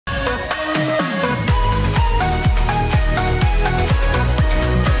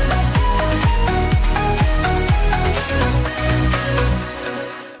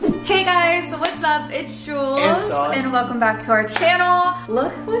is up? It's Jules, and welcome back to our channel.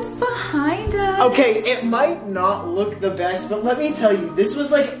 Look what's behind us. Okay, it might not look the best, but let me tell you, this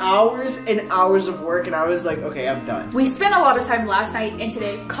was like hours and hours of work, and I was like, okay, I'm done. We spent a lot of time last night and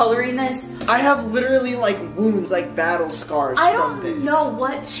today coloring this. I have literally like wounds, like battle scars from this. I don't know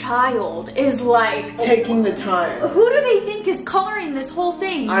what child is like taking the time. Who do they think is coloring this whole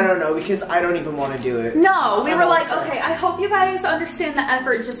thing? I don't know, because I don't even want to do it. No, we were like, okay, I hope you guys understand the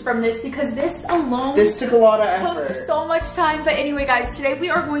effort just from this, because this alone took a lot of effort. Took so much time. But anyway, guys, today we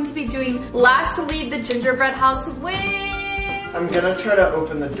are going to be doing Last to Leave the Gingerbread House Wins. I'm gonna try to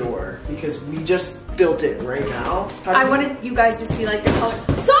open the door because we just built it right now. I wanted you guys to see like the color.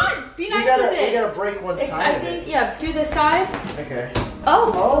 Son, be nice with it. We gotta break one side of it. Yeah, do this side. Okay.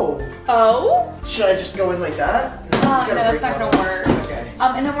 Oh. Oh. Should I just go in like that? No, that's not gonna work. Okay.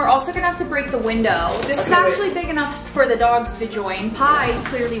 And then we're also gonna have to break the window. This is actually big enough for the dogs to join. Pie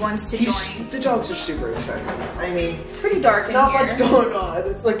clearly wants to join. The dogs are super excited. I mean, it's pretty dark in here. Not much going on.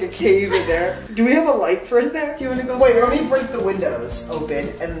 It's like a cave in there. Do we have a light for in there? Do you want to go? Wait, let me break the windows open,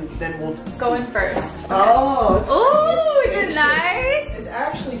 and then we'll go in first. Oh. Oh, is it nice? It's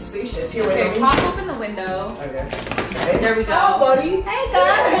actually spacious. Here, wait. Okay, pop open the window. Okay. There we go. Oh, buddy. Hey,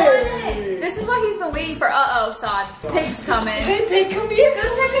 guys. Hey. This is what he's been waiting for. Uh-oh, Saud. Pig's coming. Hey, Pig, come here. Go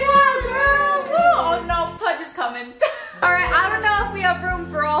check it out, girl. Oh, no, Pudge is coming. All right, I don't know if we have room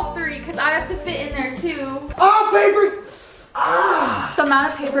for all three, because I have to fit in there, too. Oh, paper. Ah. The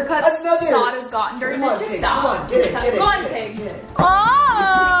amount of paper cuts Saud has gotten during this, just stop. Come on, get it. Go on, Pig.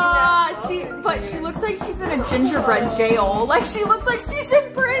 Oh, she looks like she's in a gingerbread jail. Like, she looks like she's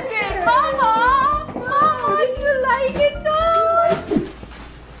in prison. Mama, do you like it, though?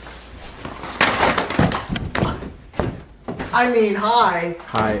 I mean, hi.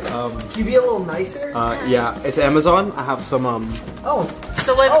 Hi, can you be a little nicer? Yeah, it's Amazon. I have some,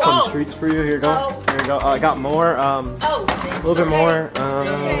 some treats for you. Here you go. Here you go. I got more, a little bit more.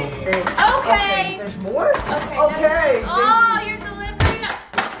 Okay. There's more? Okay. Okay. Oh, you're delivering.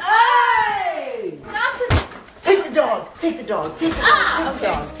 Hey! Take the dog. Take the dog. Take the dog. Take the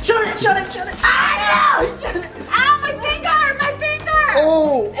dog. Shut it. Ah, no! Ow, my finger!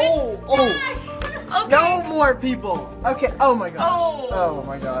 Oh. Okay. No more people. Okay. Oh my gosh. Oh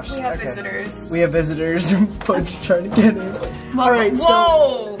my gosh. We have visitors. We have visitors. Pudge trying to get in. All right.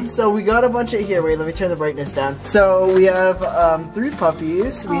 Whoa. So we got a bunch of here. Wait, let me turn the brightness down. So we have 3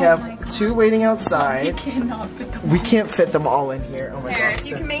 puppies. We have 2 waiting outside. We cannot fit them. We can't fit them all in here. Oh my gosh. If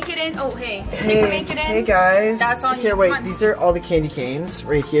you can make it in. Oh hey. Hey, you can make it in. Hey guys. That's on here. you. Wait, these are all the candy canes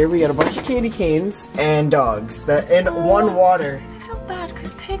right here. We got a bunch of candy canes and dogs. And 1 water. Bad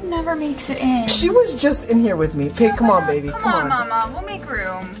because Pig never makes it in. She was just in here with me. Pig, come on, baby. Come on, Mama. We'll make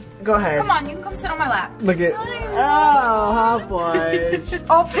room. Go ahead. Come on, you can come sit on my lap. Look at. Oh, how Pudge.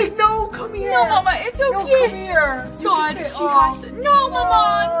 Oh, Pig, no, come here. No, Mama, it's okay. No, come here. Saud, she has to. No,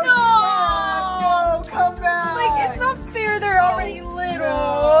 Mama, no. No, come back. Like, it's not fair. They're already little.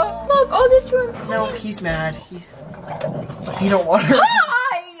 No. Look, oh, this room. No, he's mad. He don't want her.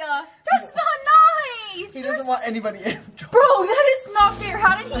 Hi. That's not nice. He doesn't want anybody in. Bro, that is not fair.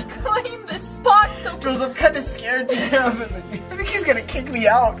 How did he claim this spot so Jules, I'm kind of scared to have him. I think he's gonna kick me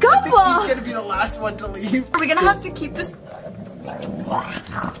out. Come I think on. he's gonna be the last one to leave. Are we gonna have to keep this?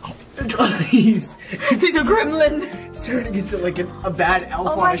 He's a gremlin. He's turning into like a bad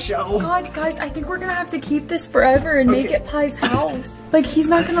elf on a show. Oh my god, guys, I think we're gonna have to keep this forever and make it Pie's house. Like, he's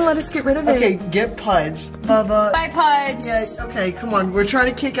not gonna let us get rid of it. Okay, get Pudge. Bubba. Bye, Pudge. Yeah, okay, come on. We're trying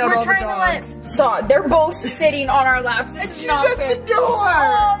to kick out all the dogs. Saud, they're both sitting on our laps. This is not fair. She's at the door.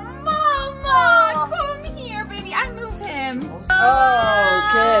 Oh, Mama, come here, baby. I move him.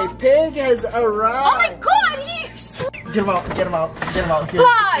 Okay, Pig has arrived. Oh my god, he's... Get him out, get him out, get him out. Here,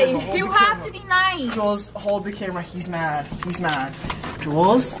 Pie, you have to be nice. Jules, hold the camera. He's mad. He's mad.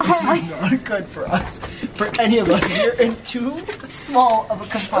 Jules, this is not good for us. For any of us. We're in too small of a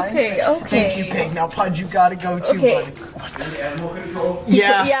confined space. Okay. Thank you, Pig. Now, Pudge, you gotta go too, buddy. Animal control?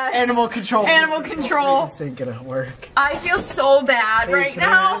 Yeah, yes. Animal control. Animal control. This ain't gonna work. I feel so bad right can I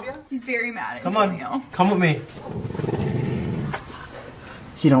now. have you? He's very mad at Come Antonio. on, come with me.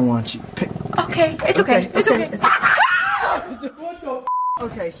 He don't want you. Pig. Okay, it's okay. It's okay. What the?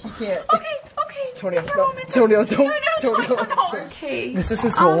 Okay, he can't. Okay. Tonio, It's our no. moment. Tonio, don't. No. Okay. This is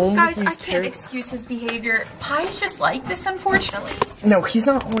his home. Guys, He's I can't excuse his behavior. Pie is just like this, unfortunately. No, he's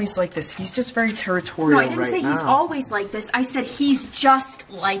not always like this. He's just very territorial No, I didn't say he's always like this. I said he's just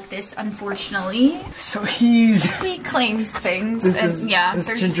like this, unfortunately. So he claims things, This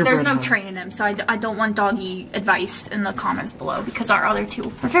there's no training him. So I don't want doggy advice in the comments below because our other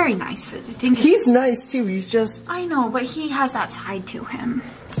two are very nice. I think he's nice too. He's just. I know, but he has that side to him.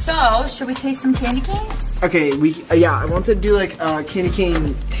 So, should we taste some candy canes? Okay, yeah, I want to do like candy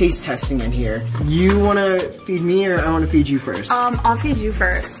cane taste testing in here. You want to feed me or I want to feed you first? I'll feed you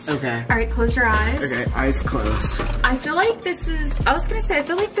first. Okay. All right, close your eyes. Okay, eyes closed. I feel like this is, I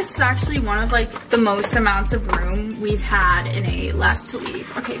feel like this is actually one of like the most amounts of room we've had in a last to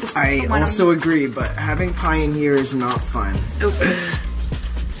leave. Okay, this is I also agree, but having pie in here is not fun. Okay.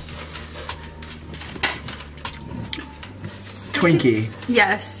 Twinkie.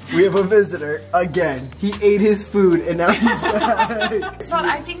 Yes. We have a visitor again. He ate his food and now he's back. So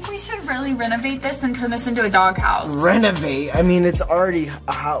I think we should really renovate this and turn this into a doghouse. Renovate? I mean, it's already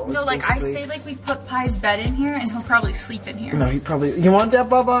a house. No, like basically. I say, like we put Pie's bed in here and he'll probably sleep in here. No, he probably. You want that,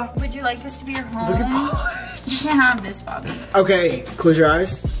 Bubba? Would you like this to be your home? Look at You can't have this, Bobby. Okay, close your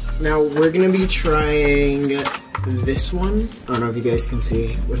eyes. Now we're gonna be trying this one. I don't know if you guys can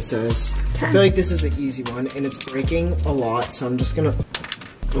see what it says. I feel like this is an easy one and it's breaking a lot, so I'm just gonna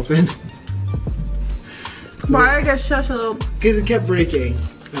open. Why I get such a little? Because it kept breaking.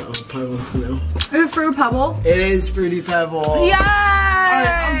 Uh-oh, Pie wants to know. Is it Fruit Pebble? It is Fruity Pebble. Yay! Alright,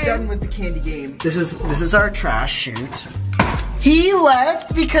 I'm done with the candy game. This is our trash chute. He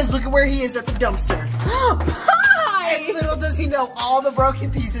left because look at where he is at the dumpster. Pie! And little does he know, all the broken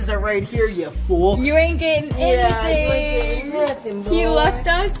pieces are right here, you fool. You ain't getting anything. Yeah, you ain't getting nothing, boy. You left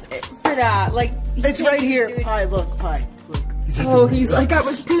us for that. Like It's right here. Pie, look, Pie. Look. Oh, he's like, I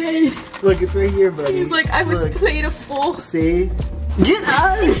was played. Look, it's right here, buddy. He's like, I was Look. played a fool. See? Get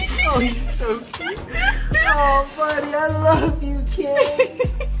out of here. Oh, he's so cute. Oh, buddy, I love you, kid.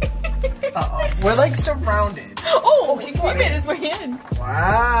 Uh-oh. We're like surrounded. Oh, he he got made it. his way in.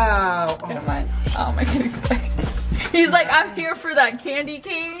 Wow. Never mind. Oh my goodness. He's like, I'm here for that candy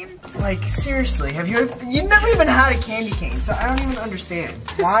cane. Like, seriously, you've never even had a candy cane, so I don't even understand.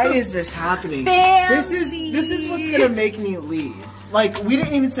 Why is this happening? This is what's gonna make me leave. Like, we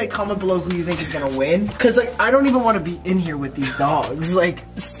didn't even say comment below who you think is gonna win. Cause like, I don't even wanna be in here with these dogs. Like,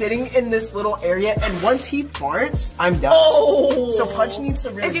 sitting in this little area, and once he farts, I'm done. Oh! So Punch needs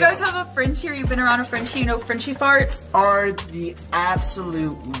to really If you guys have a Frenchie or you've been around a Frenchie, you know Frenchie farts are the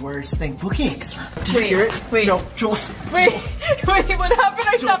absolute worst thing. Looking. Did you hear it? Wait. No, Jules. Wait, what happened?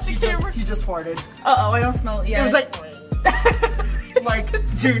 I stopped the camera. He just farted. Uh-oh, I don't smell it yet. It was like,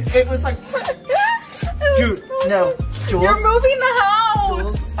 dude, it was like, dude, no, Jules. You're moving the house.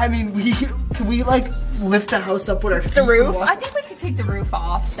 Jules, I mean, can we like lift the house up with our feet? The roof? I think we could take the roof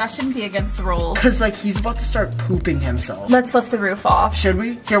off. That shouldn't be against the rules. Cause like he's about to start pooping himself. Let's lift the roof off. Should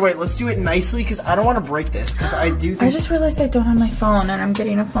we? Here, wait, let's do it nicely cause I don't want to break this. Cause I do think. I just realized I don't have my phone and I'm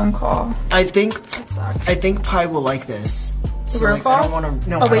getting a phone call. I think. That sucks. I think Pie will like this. The So, roof like, I off? don't want to.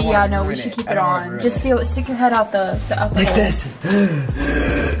 No. Oh I wait, don't yeah, wanna no, we ruin should keep I it don't wanna on. ruin Just it. stick your head out the like hole. this.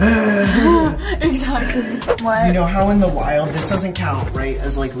 Exactly. What? You know how in the wild, this doesn't count, right,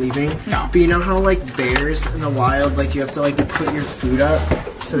 as like leaving? No. But you know how like bears in the wild, like you have to like put your food up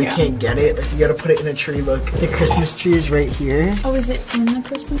so they can't get it? Like you gotta put it in a tree. Look, the Christmas tree is right here. Oh, is it in the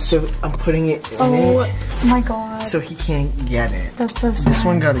Christmas? So I'm putting it in Oh it my god. so he can't get it. That's so sad. This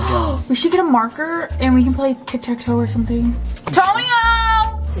one gotta go. We should get a marker and we can play tic-tac-toe or something.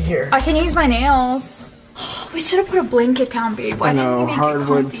 Tonio! Here. I can use my nails. We should have put a blanket down, babe. Why didn't we make it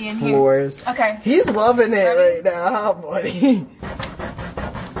hardwood comfy in floors. here? Okay. He's loving it Ready? right now, buddy.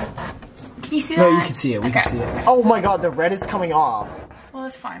 Can you see No, that? you can see it. We Okay. can see it. Oh my god, the red is coming off. Well,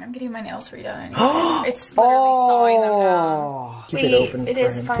 it's fine. I'm getting my nails redone anyway. It's literally sawing them down. Keep Wait, it open. it for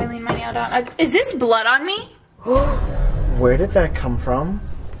is him. filing my nail down. Is this blood on me? Where did that come from?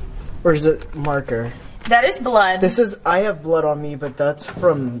 Or is it marker? That is blood. This is, I have blood on me, but that's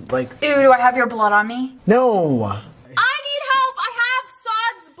from like, Ew, do I have your blood on me? no. I need help. I have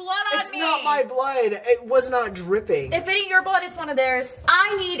Saud's blood on It's me. not my blood. It was not dripping. If it ain't your blood, it's one of theirs.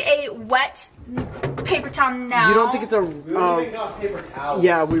 I need a wet paper towel now. You don't think it's a, paper towel.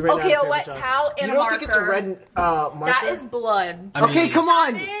 yeah, we ran out of Okay, a paper wet towels. towel and You a don't marker. think it's a red marker? That is blood. Okay, come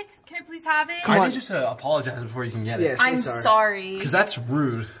on. Have it? Can I please have it? Come I on. need you to apologize before you can get it. Yes, I'm sorry. Because that's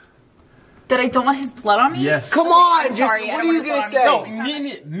rude. That I don't want his blood on me? Yes. Come on, I'm just, sorry, I what are don't you want gonna his say? blood No, mean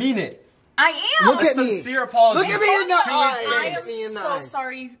it. Mean it. I am. Look at A me. sincere apology. Look at me in the eyes. I Look at me in am the so eyes.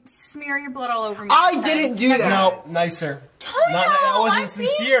 sorry. Smear your blood all over me. I didn't do that. No, nicer. Tonio, That wasn't I'm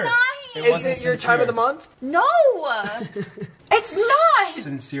sincere. being nice. Is wasn't it your time of the month? No, it's not.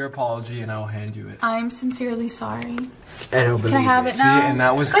 Sincere apology, and I'll hand you it. I'm sincerely sorry. I don't believe Can I have it See, now? and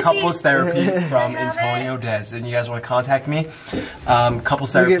that was But see- couples therapy from have Antonio Des. And you guys want to contact me?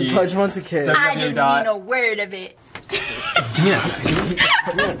 Couples Look therapy. at Pudge wants a kid. I didn't mean a word of it. Give me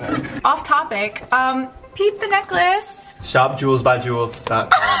that. Off topic. Peep the necklace. Shopjulesbyjules.com.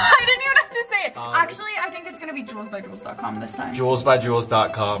 I didn't even have to say it. Actually, I think it's gonna be julesbyjules.com this time.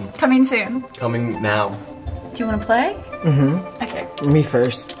 Julesbyjules.com. Coming soon. Coming now. Do you want to play? Mm-hmm. Okay. Me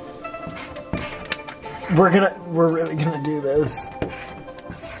first. We're really gonna do this.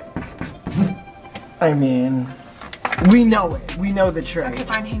 I mean, we know it. We know the trick. Okay,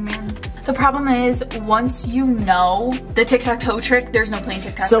 fine, hangman. The problem is, once you know the tic-tac-toe trick, there's no playing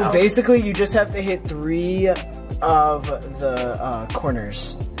tic-tac-toe. So basically, you just have to hit 3 of the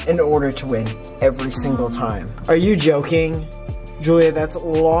corners in order to win every single time. Are you joking? Julia, that's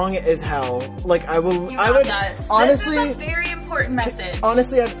long as hell. Like, I would honestly. This is a very important message.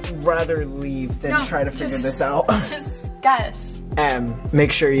 Honestly, I'd rather leave than try to figure this out. Just guess.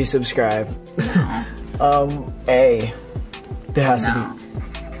 Make sure you subscribe. No. A. There has to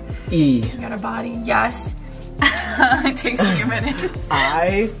be E. You got a body. Yes. It takes me a minute.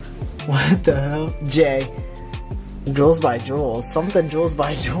 I. What the hell? J. Jules by Jules. Something Jules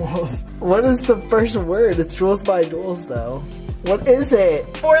by Jules. What is the first word? It's Jules by Jules, though. What is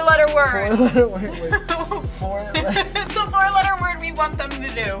it? 4-letter word. 4-letter word. It's a 4-letter word we want them to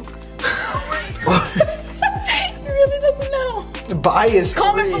do. He really doesn't know. Buy is 3.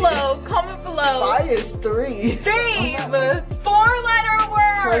 Comment below. Comment below. Buy is 3. Babe. 4-letter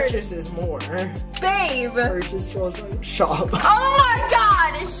word. Purchase is more. Babe. Purchase shop. Oh my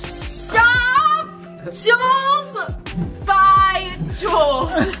God. Shop. Jules by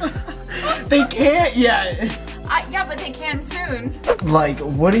Jules. They can't yet. Yeah, but they can soon. Like,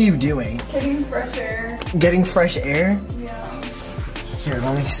 what are you doing? Getting fresh air. Getting fresh air? Yeah. Here,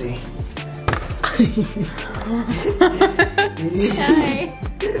 let me see. Hi.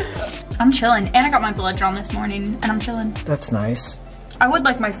 I'm chilling. And I got my blood drawn this morning, and I'm chilling. That's nice. I would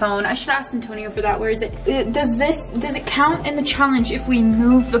like my phone. I should ask Antonio for that. Where is it? Does it count in the challenge if we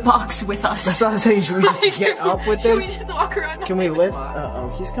move the box with us? That's what I'm saying. Should we just get up with this? Should we just walk around? Can we lift? Uh-oh,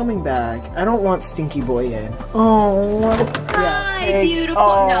 he's coming back. I don't want Stinky Boy in. Oh, what? Hi, beautiful.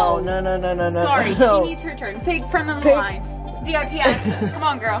 Oh, no. No. Sorry, No. she needs her turn. Pig front of the line. VIP access. Come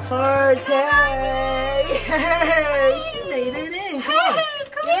on, girl. Party! Hey, she made it in. Come on.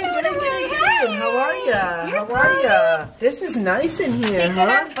 Get in. How are ya? This is nice in here,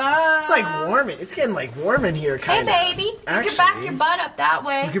 huh? It's like warm. It's getting like warm in here, kind of. Hey, baby. You can back your butt up that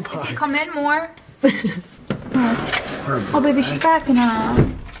way. If you come in more. Oh, baby, she's backing up.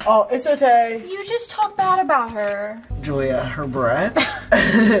 Oh, it's okay. You just talk bad about her. Julia, her breath.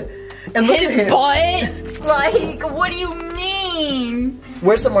 And look at him. Butt? Like, what do you mean?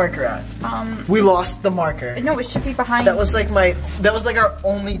 Where's the marker at? We lost the marker. No, it should be behind. That was like our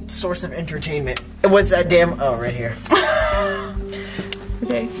only source of entertainment. It was that damn, right here.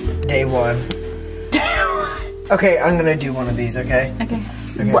 Okay. Day 1. Okay, I'm gonna do one of these, okay? Okay.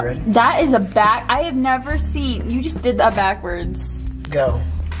 Okay, ready? That is a back, I have never seen, you just did that backwards. Go.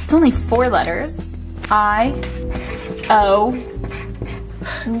 It's only 4 letters. I, O,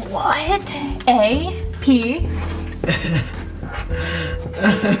 what? A, P.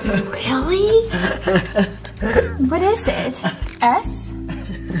 Really? What is it? S?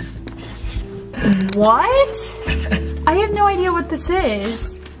 What? I have no idea what this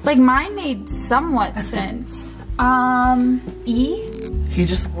is. Like, mine made somewhat sense. E? He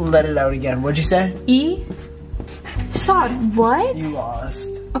just let it out again. What'd you say? E? Saud, what? You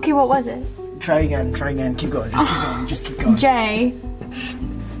lost. Okay, what was it? Try again. Keep going. Just keep going. J.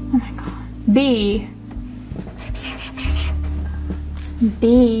 Oh my God. B.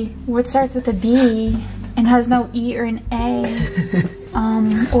 B. What starts with a B and has no E or an A?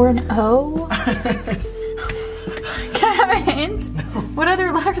 Or an O? Can I have a hint? No. What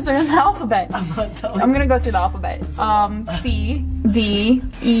other letters are in the alphabet? I'm not telling you. I'm gonna go through the alphabet. C, D,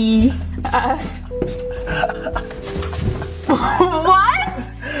 E, F. What?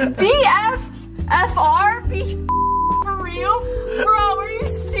 B, F, F, R, B. For real? Bro, are you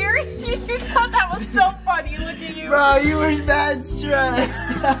serious? You thought that was so funny. Look at you. Bro, you were bad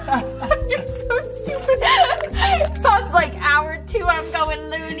stressed. You're so stupid. Sounds like hour 2, I'm going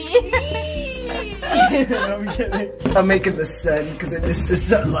loony. I'm kidding. I'm making the sun because I missed the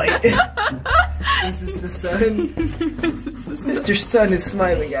sunlight. This is the sun. Mr. Sun is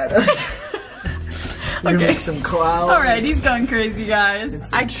smiling at us. You're Okay. make some clouds. Alright, he's going crazy,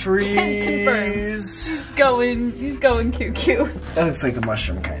 guys. I trees. Can confirm. He's going cuckoo. That looks like a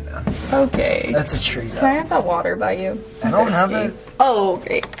mushroom, kind of. Okay. That's a tree, though. Can I have that water by you? I don't have it. Oh,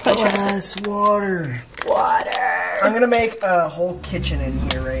 okay. Yes, water. Water. I'm gonna make a whole kitchen in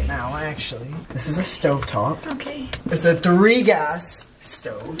here right now, actually. This is a stovetop. Okay. It's a 3-gas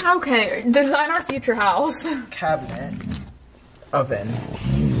stove. Okay, design our future house. Cabinet. Oven.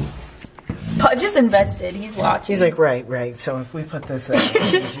 Pudge is invested. He's watching. He's like, right. So if we put this there,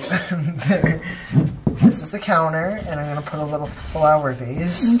 this is the counter, and I'm gonna put a little flower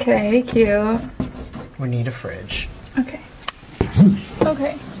vase. Okay, cute. We need a fridge. Okay,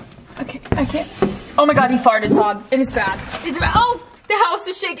 I can't. Oh my god, he farted, Saud. And it's bad. It's bad. Oh, the house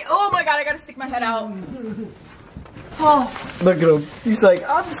is shaking. Oh my god, I gotta stick my head out. Oh. Look at him. He's like,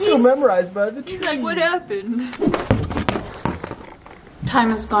 I'm still memorized by the tree. He's like, what happened?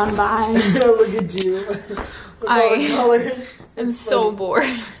 Time has gone by. Look at you. I am so bored.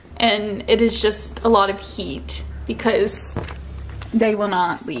 And it is just a lot of heat because they will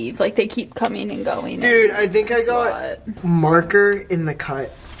not leave. Like, they keep coming and going. Dude, I think I got marker in the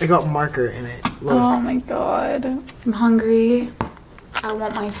cut. I got marker in it. Look. Oh my god. I'm hungry. I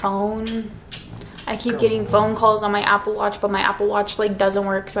want my phone. I keep getting phone calls on my Apple Watch, but my Apple Watch like doesn't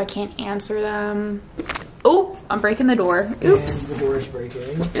work, so I can't answer them. Oh, I'm breaking the door. Oops. And the door is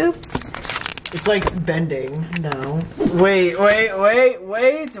breaking. Oops. It's like bending. No. Wait.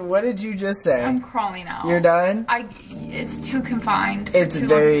 What did you just say? I'm crawling out. You're done? It's too confined. It's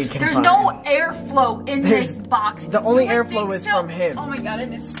very confined. There's no airflow in this box. The only airflow is from him. Oh my god,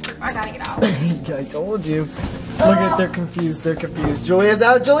 I gotta get out. I told you. Look at, they're confused. Julia's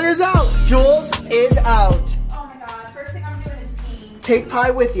out. Jules is out. Oh my god, first thing I'm doing is peeing. Take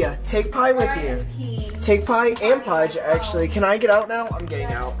pie with you. Take pie with you. Take pie and Pudge, actually. Can I get out now? I'm getting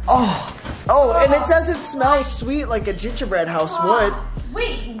out. Oh, and it says it smells sweet like a gingerbread house would.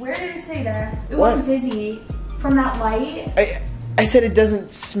 Wait, where did it say that? It What? was busy. From that light? I said it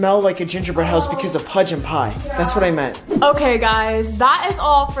doesn't smell like a gingerbread house because of Pudge and pie. Yeah. That's what I meant. Okay guys, that is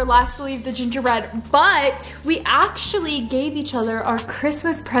all for Last to Leave the Gingerbread, but we actually gave each other our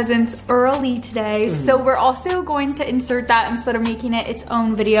Christmas presents early today, so we're also going to insert that instead of making it its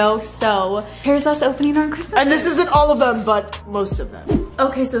own video. So here's us opening our Christmas And this isn't all of them, but most of them.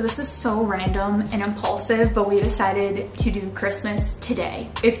 Okay, so this is so random and impulsive, but we decided to do Christmas today.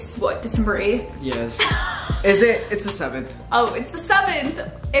 It's what, December 8th? Yes. Is it? It's the 7th. Oh, it's the 7th.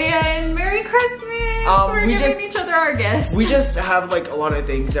 And Merry Christmas! We're giving each other our gifts. We just have like a lot of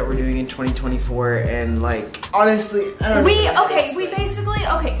things that we're doing in 2024, and like honestly, I don't know.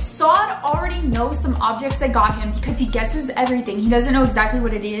 Okay, Saud already knows some objects I got him because he guesses everything. He doesn't know exactly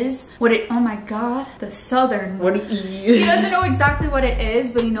what it is. Oh my god, the southern. He doesn't know exactly what it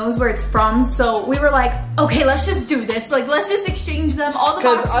is, but he knows where it's from. So we were like, okay, let's just do this. Like, let's just exchange them. All the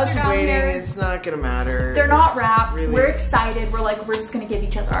boxes us are down waiting, there. it's not gonna matter. They're not wrapped. Really. We're excited. We're like, we're just gonna give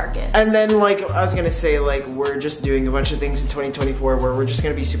each other our gifts. And then like I was gonna say, like we're just doing a bunch of things in 2024 where we're just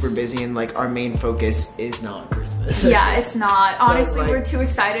gonna be super busy, and like our main focus is not Christmas. Yeah, it's not. So, honestly, like, we're too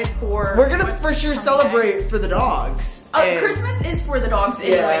excited for. We're gonna for sure celebrate for the dogs. Christmas is for the dogs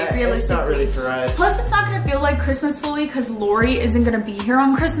anyway, realistically. It's not really for us. Plus, it's not gonna feel like Christmas fully because Lori isn't gonna be here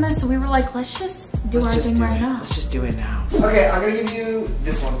on Christmas, so we were like, let's just do our thing right now. Let's just do it now. Okay, I'm gonna give you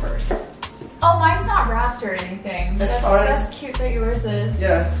this one first. Oh, mine's not wrapped or anything. That's fine. That's cute that yours is.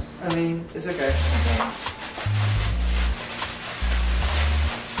 Yeah, I mean, it's okay.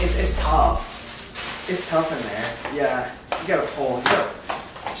 It's tough. It's tough in there. Yeah, you gotta pull. You gotta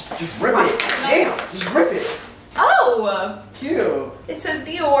just rip it. Damn, just rip it. Oh! Cute. It says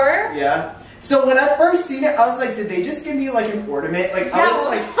Dior. Yeah. So when I first seen it, I was like, did they just give me like an ornament? Like, I was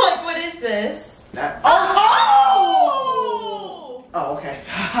like, what is this? That. Oh, okay.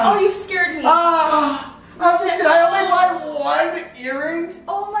 Oh, you scared me. I was like, did I only buy one earring?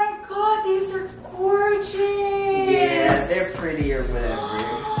 Oh my god, these are gorgeous. Yeah, they're pretty or whatever.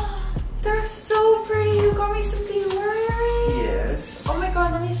 They're so pretty. You got me some Dior earrings. Yes. Oh my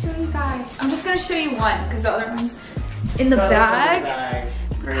god, let me show you guys. I'm just gonna show you one because the other one's in the bag.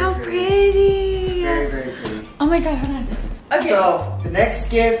 Look how pretty. Very, very pretty. Oh my god, hold on. Okay. So, the next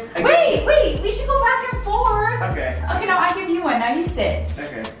gift. Wait, we should go back and forth. Okay. Okay, now I give you one. Now you sit.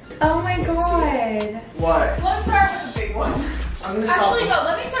 Okay. Oh my god. What? Let's start with the big one. I'm gonna Actually, no,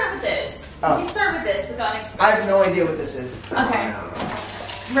 let me start with this. Oh. Let me start with this with the unexpected. I have no idea what this is. Okay.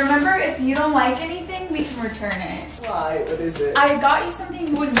 Remember, if you don't like anything, we can return it. Why? What is it? I got you something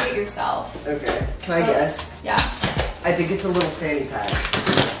you wouldn't get yourself. Okay. Can I guess? Yeah. I think it's a little fanny pack.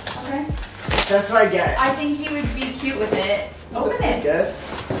 Okay. That's what I guess. I think you would be cute with it. Open it. Guess.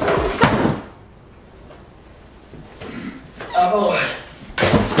 Oh.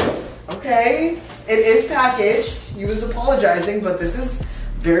 Okay. It is packaged. He was apologizing, but this is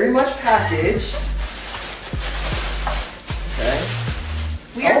very much packaged. Okay.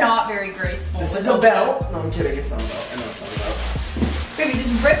 We are not very graceful. This is a belt. No, I'm kidding. It's not a belt. I know it's not a belt. Baby,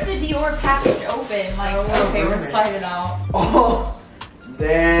 just rip the Dior package open. Like, okay, we're slide it out. Oh,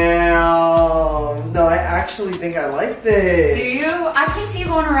 Damn. No, I actually think I like this. Do you? I can see you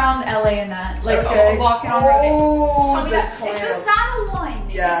going around LA in that. Like, walking on Oh, the It's the saddle one.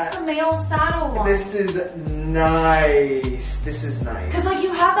 Yeah. It's the male saddle one. This is nice. This is nice. Because, like,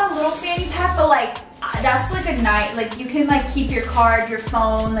 you have that little fanny pack, but, like, that's like a night. Like, you can, like, keep your card, your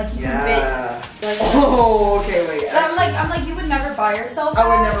phone, like, you can fit. Like, oh, okay, wait. So I'm like, you would never buy yourself I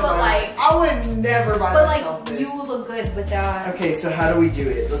would that, never but, buy like, I would never buy myself like, this. you look good with that. Okay, so how do we do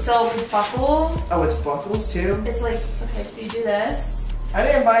it? So, with buckle. Oh, it's buckles, too? It's like, okay, so you do this. I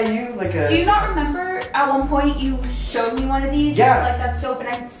didn't buy you, like, a... Do you not remember at one point you showed me one of these? Yeah. You were like, that's dope, and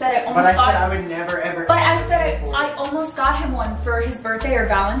I said I almost But I got said I would never, ever, But ever I said pay for it. I almost got him one for his birthday or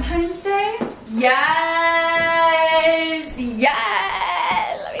Valentine's Day. Yes!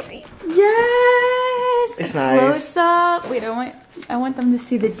 Yes! Let me see. Yes! It's nice. Close up. Wait, I want them to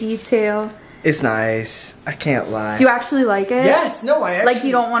see the detail. It's nice. I can't lie. Do you actually like it? Yes, no, I actually... Like,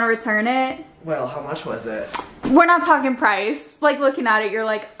 you don't want to return it? Well, how much was it? We're not talking price. Like, looking at it, you're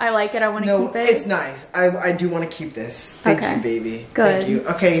like, I like it, I want to keep it. No, it's nice. I do want to keep this. Thank you, baby. Good. Thank you.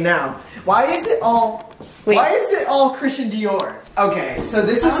 Okay, now, why is it all Christian Dior? Okay, so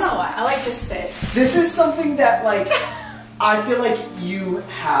this is... I don't know why. I like this fit. This is something that, like, I feel like you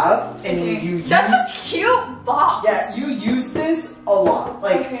have, and you use... That's a cute box. Yeah, you use this a lot.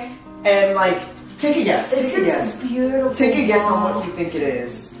 Like, and, like, take a guess. This is beautiful. Take a guess on what you think it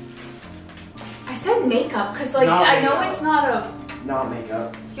is. I said makeup, because, like, Not I know makeup. it's not a... Not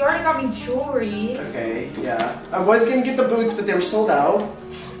makeup. You already got me jewelry. Okay, yeah. I was gonna get the boots, but they were sold out.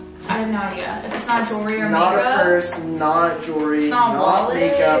 I have no idea. If it's not jewelry or Not makeup. a purse, not jewelry, It's not a wallet.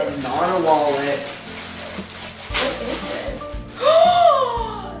 makeup, not a wallet. What is it?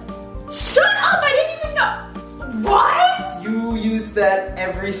 Shut up! I didn't even know. What? You use that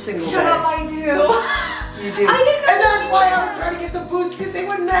every single day. Shut up! I do. You do. I didn't know. And that's why I was trying to get the boots because they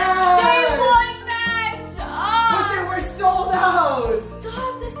would match. They would match up. But they were sold out.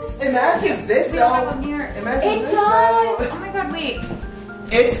 Stop! This is. It matches this We though. don't have a mirror. It matches It this does. though. Oh my god! Wait.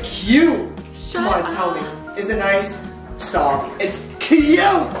 It's cute. Shut Come on, up. tell me. Is it nice? Stop. It's cute.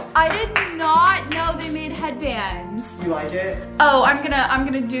 I did not know they made headbands. You like it? Oh, I'm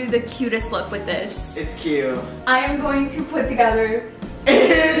gonna do the cutest look with this. It's cute. I am going to put together.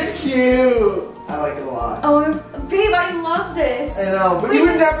 It's cute. I like it a lot. Oh, babe, I love this. I know, but Wait, you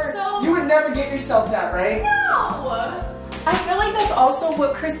would this never get yourself that, right? No. I feel like that's also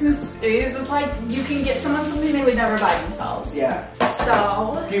what Christmas is. It's like you can get someone something they would never buy themselves. Yeah.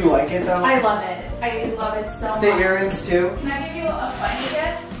 So. Do you like it though? I love it. I love it so much. The earrings too. Can I give you a funny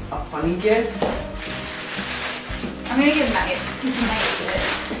gift? A funny gift? I'm gonna give Night a gift.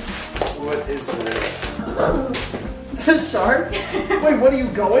 What is this? It's a shark? Wait, what, do you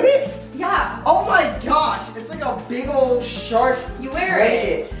go in it? Yeah. Oh my gosh, it's like a big old shark You wear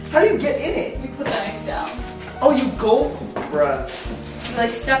blanket. How do you get in it? You put the knife down. Oh, you go? Bruh. You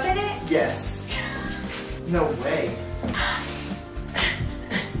like step in it? Yes. No way.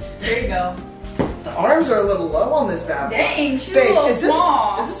 There you go. The arms are a little low on this bad boy. Dang, she's a Babe, little is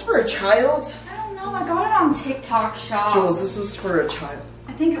small. this for a child? I don't know. I got it on TikTok shop. Jules, this was for a child.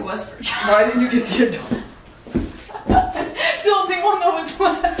 I think it was for a child. Why didn't you get the adult? It's the only one that was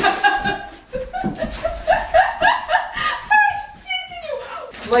left.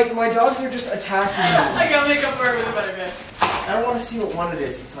 Like, my dogs are just attacking me. I gotta make up for it with a better bit. I don't want to see what one it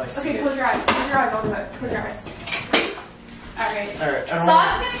is until I see Okay, it. close your eyes. Close your eyes. I'll do it. Close your eyes. Alright. Alright,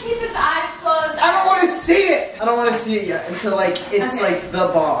 Saud's gonna keep his eyes closed. I don't want to see it! I don't want to see it yet until, like, it's like the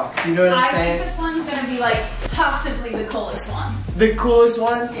box. You know what I'm I saying? think this one's gonna be, like, possibly the coolest one. The coolest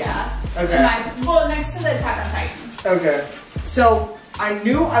one? Yeah. Okay. Well, next to the Attack on Titan. Okay. So, I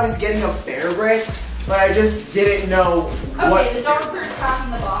knew I was getting a bear brick, but I just didn't know what. Okay, the dogs are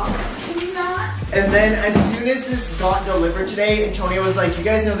attacking the box. Can you not? And then as soon as this got delivered today, Antonio was like, you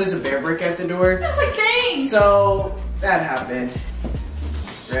guys know there's a bear brick at the door? I was like, thanks! So, that happened.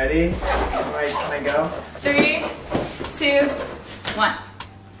 Ready? Alright, can I go? 3, 2, 1.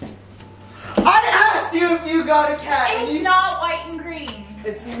 I asked you if you got a cat! and It's you- not white and green.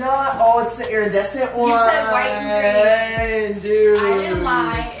 It's not. Oh, it's the iridescent one. You said white and green. Dude. I didn't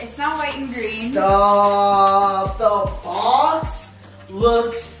lie. It's not white and green. Stop. The box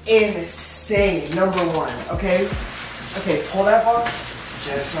looks insane. Number one. Okay? Okay, pull that box.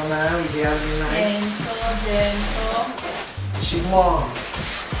 Just on that. We get out of here nice. Gentle. She's long.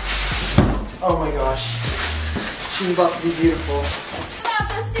 Oh my gosh. She's about to be beautiful. Not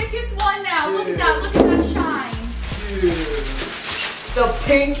the sickest one now. Look at Dude. that. Look at that shine. Dude. The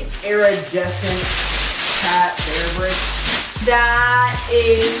pink iridescent cat bear brick. That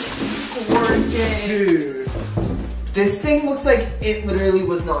is gorgeous. Dude. This thing looks like it literally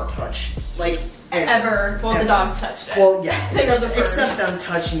was not touched. Like, ever. Well, the dogs touched it. Well, yeah. They were the first. Except them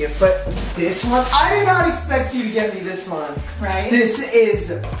touching it. But this one, I did not expect you to get me this one. Right? This is,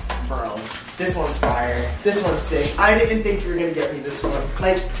 bro, this one's fire. This one's sick. I didn't think you were going to get me this one.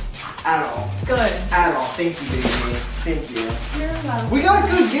 Like, at all. Good. At all. Thank you, baby. Thank you. You're welcome. We got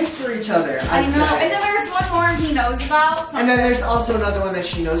good gifts for each other. I know. And then there's one more he knows about. And then there's also another one that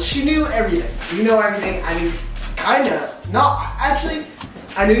she knows. She knew everything. You know everything. I knew, kinda. No, actually,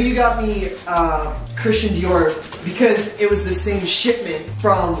 I knew you got me Christian Dior because it was the same shipment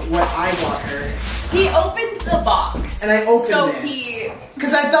from what I got her. He opened the box. And I opened this.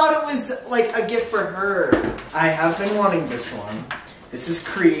 Because I thought it was like a gift for her. I have been wanting this one. This is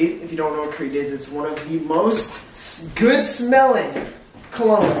Creed. If you don't know what Creed is, it's one of the most good smelling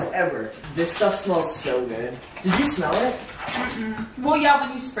colognes ever. This stuff smells so good. Did you smell it? Mm-mm. Well, yeah,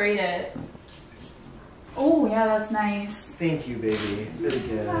 when you sprayed it. Oh, yeah, that's nice. Thank you, baby. Really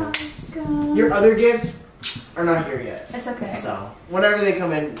good. Your other gifts are not here yet. It's okay. So, whenever they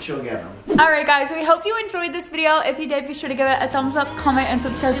come in, she'll get them. Alright guys, we hope you enjoyed this video. If you did, be sure to give it a thumbs up, comment, and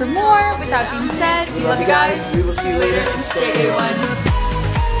subscribe for more. With that being said, We love you guys. We will see you later and stay A1.